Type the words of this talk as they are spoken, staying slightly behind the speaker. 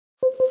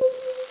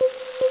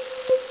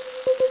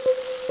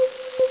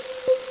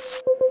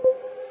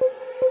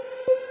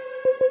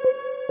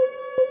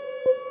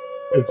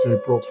It's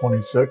April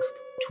 26th,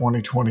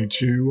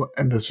 2022,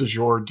 and this is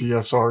your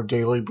DSR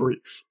Daily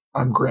Brief.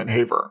 I'm Grant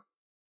Haver.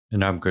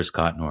 And I'm Chris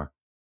Cotnor.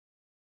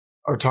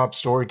 Our top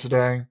story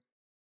today: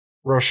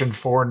 Russian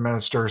Foreign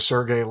Minister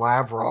Sergei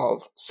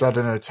Lavrov said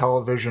in a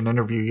television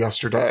interview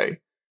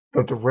yesterday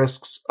that the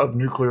risks of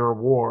nuclear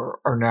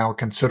war are now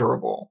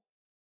considerable.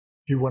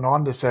 He went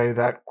on to say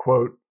that,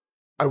 quote,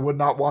 "I would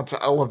not want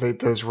to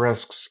elevate those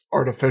risks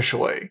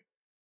artificially.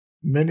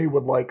 Many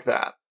would like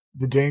that.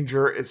 The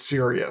danger is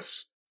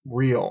serious,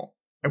 real,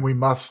 and we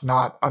must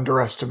not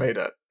underestimate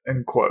it,"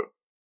 end quote.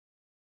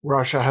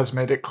 Russia has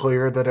made it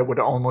clear that it would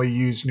only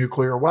use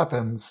nuclear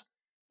weapons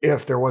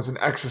if there was an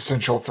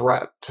existential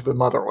threat to the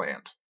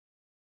motherland.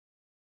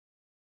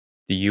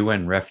 The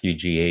UN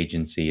Refugee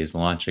Agency is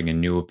launching a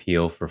new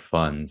appeal for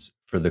funds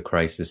for the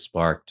crisis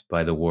sparked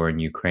by the war in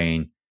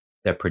Ukraine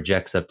that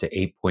projects up to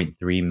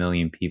 8.3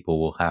 million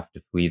people will have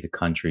to flee the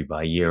country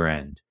by year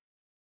end.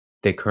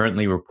 They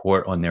currently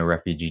report on their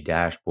refugee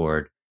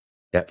dashboard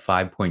that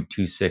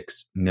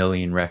 5.26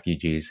 million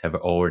refugees have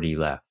already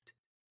left.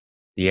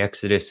 The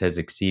exodus has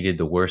exceeded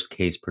the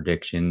worst-case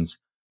predictions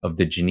of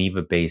the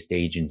Geneva-based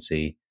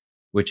agency,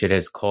 which it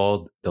has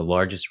called the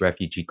largest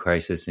refugee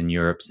crisis in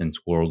Europe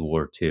since World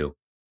War II.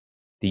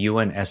 The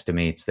UN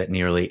estimates that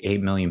nearly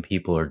 8 million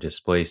people are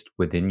displaced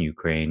within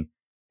Ukraine,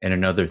 and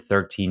another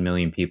 13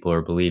 million people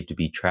are believed to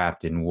be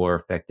trapped in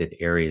war-affected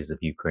areas of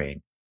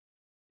Ukraine.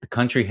 The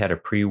country had a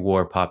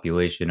pre-war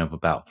population of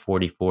about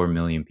 44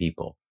 million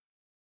people.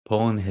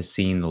 Poland has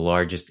seen the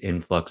largest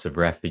influx of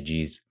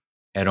refugees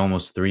at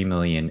almost 3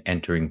 million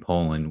entering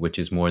Poland, which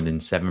is more than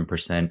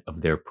 7%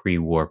 of their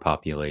pre-war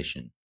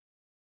population.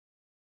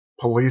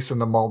 Police in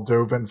the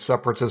Moldovan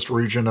separatist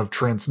region of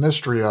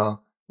Transnistria,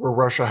 where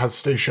Russia has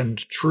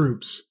stationed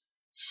troops,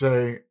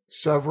 say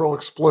several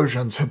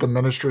explosions hit the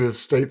Ministry of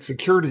State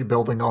Security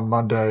building on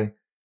Monday,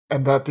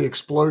 and that the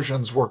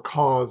explosions were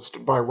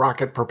caused by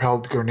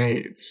rocket-propelled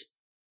grenades.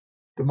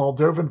 The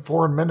Moldovan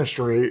Foreign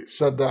Ministry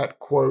said that,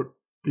 quote,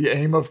 "The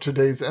aim of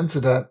today's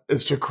incident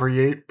is to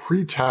create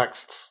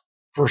pretexts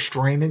for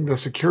straining the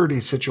security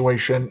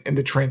situation in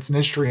the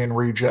Transnistrian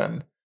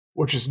region,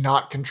 which is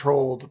not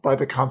controlled by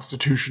the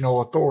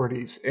constitutional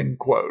authorities," end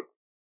quote.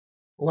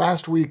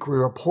 Last week, we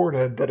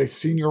reported that a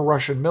senior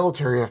Russian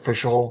military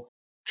official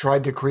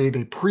tried to create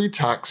a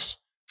pretext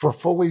for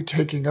fully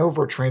taking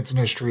over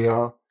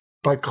Transnistria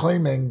by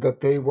claiming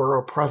that they were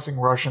oppressing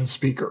Russian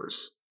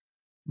speakers.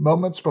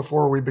 Moments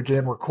before we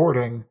began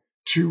recording,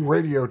 2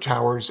 radio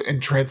towers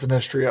in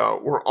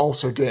Transnistria were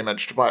also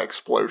damaged by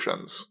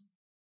explosions.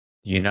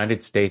 The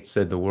United States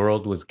said the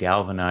world was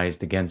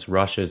galvanized against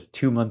Russia's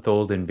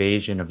 2-month-old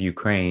invasion of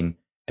Ukraine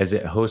as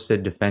it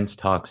hosted defense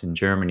talks in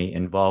Germany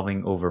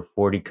involving over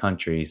 40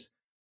 countries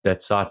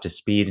that sought to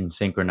speed and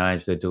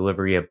synchronize the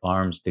delivery of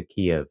arms to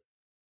Kiev.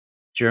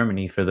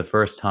 Germany, for the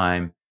first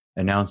time,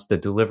 announced the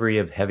delivery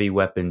of heavy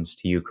weapons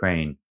to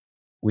Ukraine.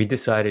 "We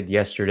decided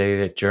yesterday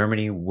that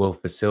Germany will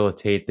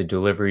facilitate the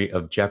delivery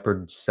of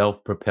Gepard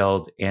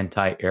self-propelled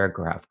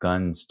anti-aircraft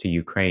guns to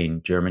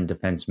Ukraine," German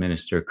Defense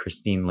Minister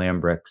Christine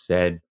Lambrecht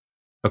said,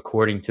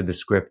 according to the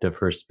script of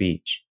her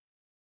speech.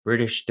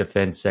 British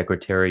Defense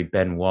Secretary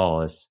Ben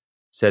Wallace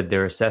said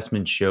their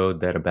assessment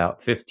showed that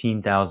about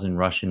 15,000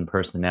 Russian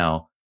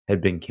personnel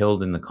had been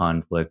killed in the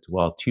conflict,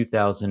 while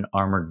 2,000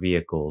 armored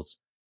vehicles,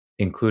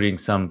 including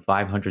some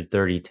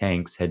 530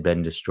 tanks, had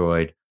been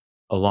destroyed,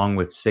 along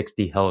with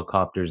 60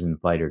 helicopters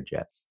and fighter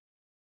jets.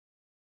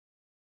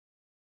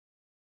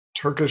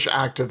 Turkish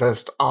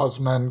activist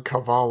Osman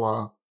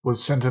Kavala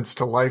was sentenced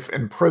to life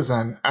in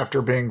prison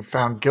after being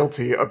found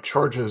guilty of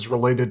charges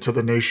related to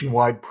the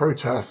nationwide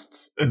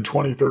protests in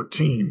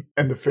 2013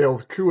 and the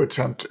failed coup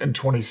attempt in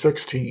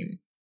 2016.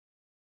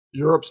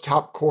 Europe's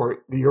top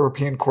court, the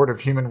European Court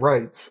of Human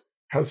Rights,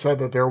 has said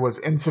that there was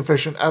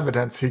insufficient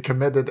evidence he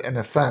committed an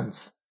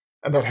offense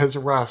and that his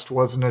arrest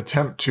was an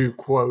attempt to,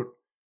 quote,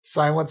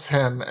 "silence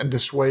him and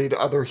dissuade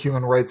other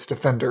human rights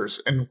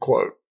defenders," end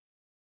quote.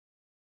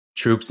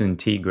 Troops in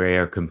Tigray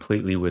are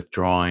completely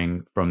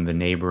withdrawing from the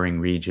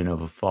neighboring region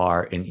of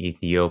Afar in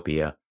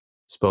Ethiopia,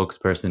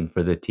 spokesperson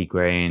for the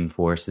Tigrayan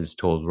forces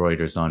told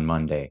Reuters on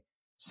Monday,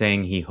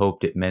 saying he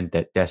hoped it meant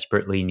that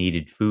desperately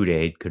needed food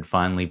aid could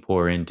finally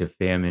pour into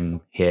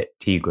famine-hit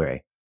Tigray.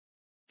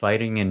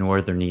 Fighting in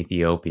northern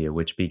Ethiopia,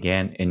 which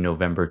began in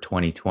November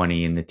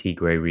 2020 in the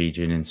Tigray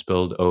region and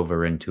spilled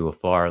over into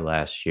Afar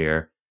last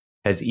year,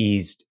 has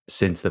eased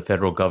since the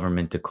federal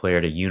government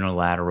declared a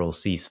unilateral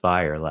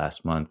ceasefire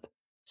last month,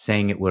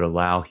 saying it would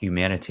allow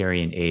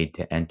humanitarian aid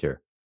to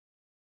enter.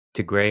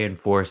 Tigrayan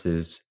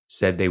forces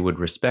said they would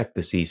respect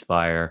the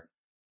ceasefire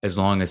as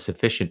long as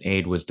sufficient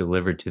aid was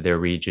delivered to their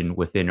region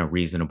within a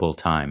reasonable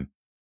time.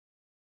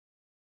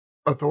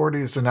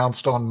 Authorities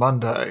announced on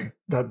Monday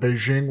that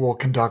Beijing will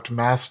conduct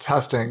mass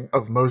testing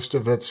of most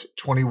of its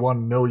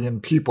 21 million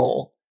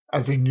people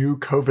as a new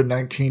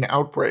COVID-19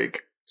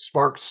 outbreak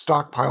sparked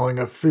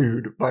stockpiling of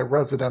food by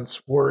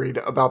residents worried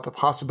about the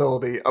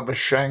possibility of a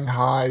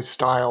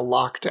Shanghai-style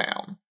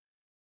lockdown.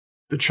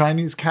 The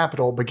Chinese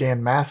capital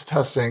began mass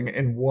testing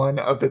in one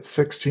of its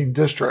 16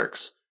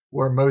 districts,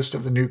 where most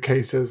of the new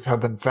cases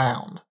have been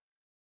found.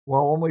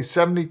 While only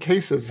 70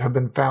 cases have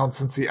been found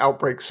since the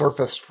outbreak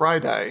surfaced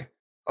Friday,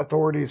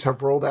 authorities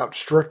have rolled out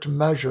strict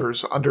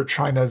measures under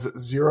China's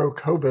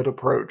zero-COVID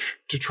approach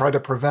to try to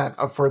prevent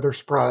a further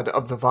spread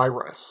of the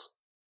virus.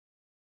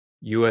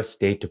 U.S.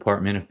 State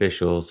Department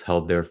officials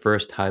held their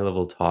first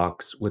high-level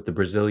talks with the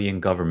Brazilian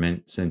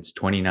government since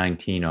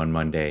 2019 on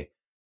Monday,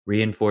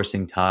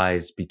 reinforcing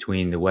ties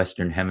between the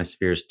Western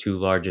Hemisphere's two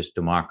largest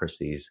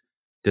democracies,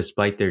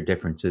 despite their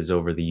differences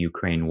over the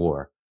Ukraine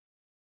war.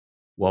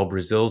 While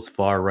Brazil's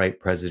far-right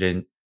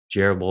president,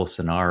 Jair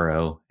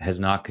Bolsonaro, has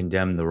not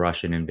condemned the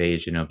Russian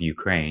invasion of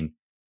Ukraine,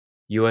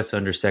 U.S.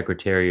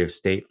 Undersecretary of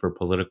State for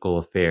Political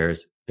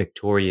Affairs,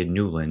 Victoria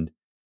Nuland,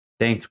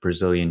 thanked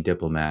Brazilian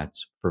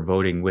diplomats for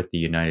voting with the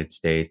United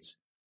States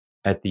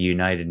at the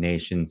United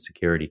Nations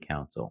Security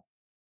Council.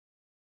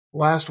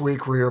 Last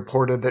week, we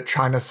reported that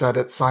China said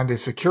it signed a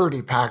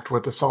security pact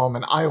with the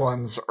Solomon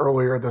Islands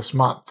earlier this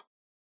month,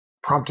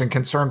 prompting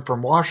concern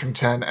from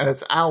Washington and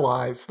its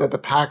allies that the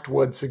pact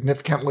would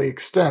significantly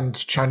extend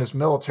China's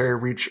military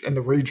reach in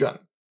the region.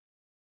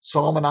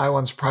 Solomon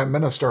Islands Prime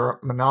Minister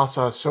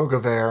Manasseh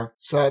Sogavare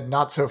said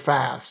not so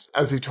fast,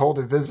 as he told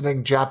a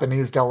visiting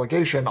Japanese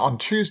delegation on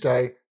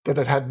Tuesday that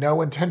it had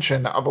no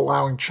intention of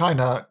allowing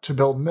China to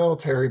build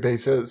military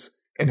bases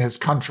in his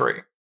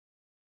country.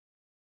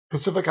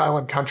 Pacific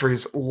Island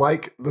countries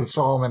like the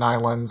Solomon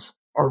Islands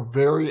are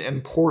very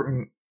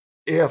important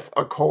if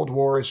a Cold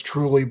War is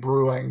truly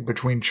brewing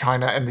between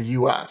China and the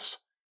US.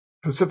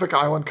 Pacific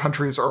Island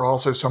countries are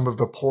also some of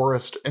the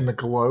poorest in the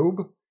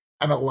globe,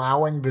 and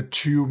allowing the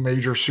two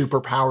major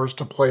superpowers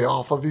to play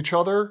off of each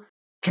other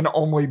can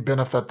only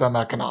benefit them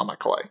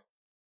economically.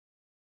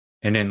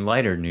 And in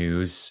lighter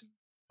news,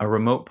 a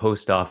remote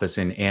post office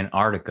in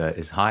Antarctica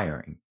is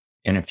hiring.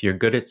 And if you're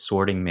good at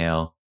sorting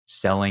mail,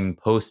 selling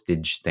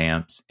postage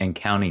stamps, and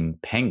counting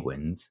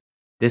penguins,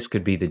 this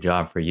could be the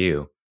job for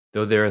you.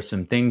 Though there are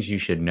some things you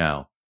should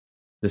know.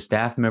 The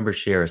staff members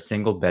share a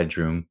single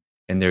bedroom,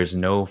 and there's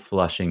no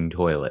flushing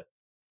toilet.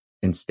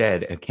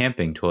 Instead, a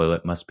camping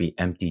toilet must be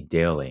emptied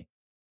daily.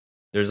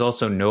 There's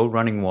also no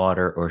running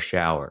water or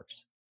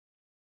showers.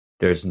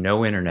 There's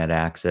no internet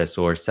access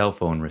or cell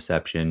phone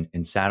reception,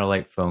 and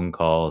satellite phone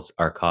calls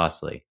are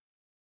costly.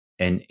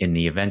 And in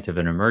the event of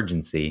an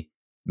emergency,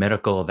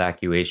 medical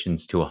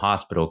evacuations to a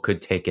hospital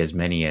could take as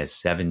many as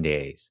 7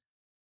 days.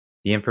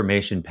 The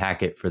information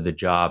packet for the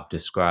job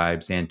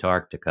describes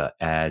Antarctica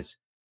as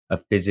a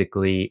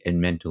physically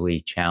and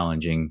mentally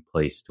challenging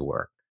place to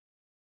work.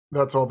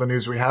 That's all the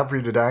news we have for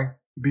you today.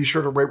 Be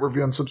sure to rate,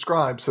 review, and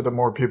subscribe so that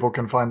more people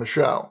can find the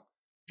show.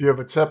 If you have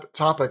a tip,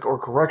 topic, or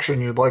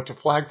correction you'd like to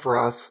flag for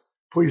us,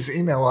 please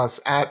email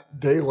us at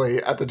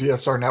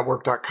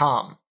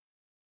daily@thedsrnetwork.com.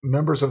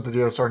 Members of the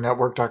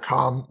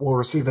DSRnetwork.com will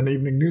receive an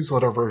evening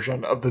newsletter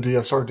version of the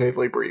DSR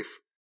Daily Brief.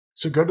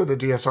 So go to the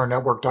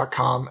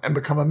DSRnetwork.com and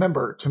become a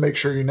member to make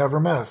sure you never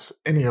miss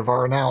any of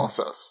our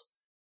analysis.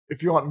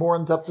 If you want more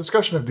in-depth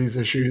discussion of these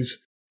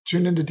issues,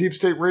 tune into Deep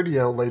State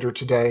Radio later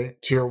today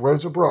to hear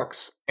Rosa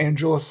Brooks,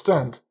 Angela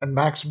Stent, and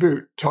Max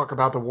Boot talk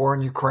about the war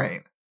in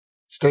Ukraine.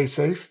 Stay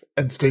safe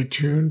and stay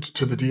tuned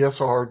to the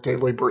DSR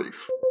Daily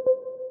Brief.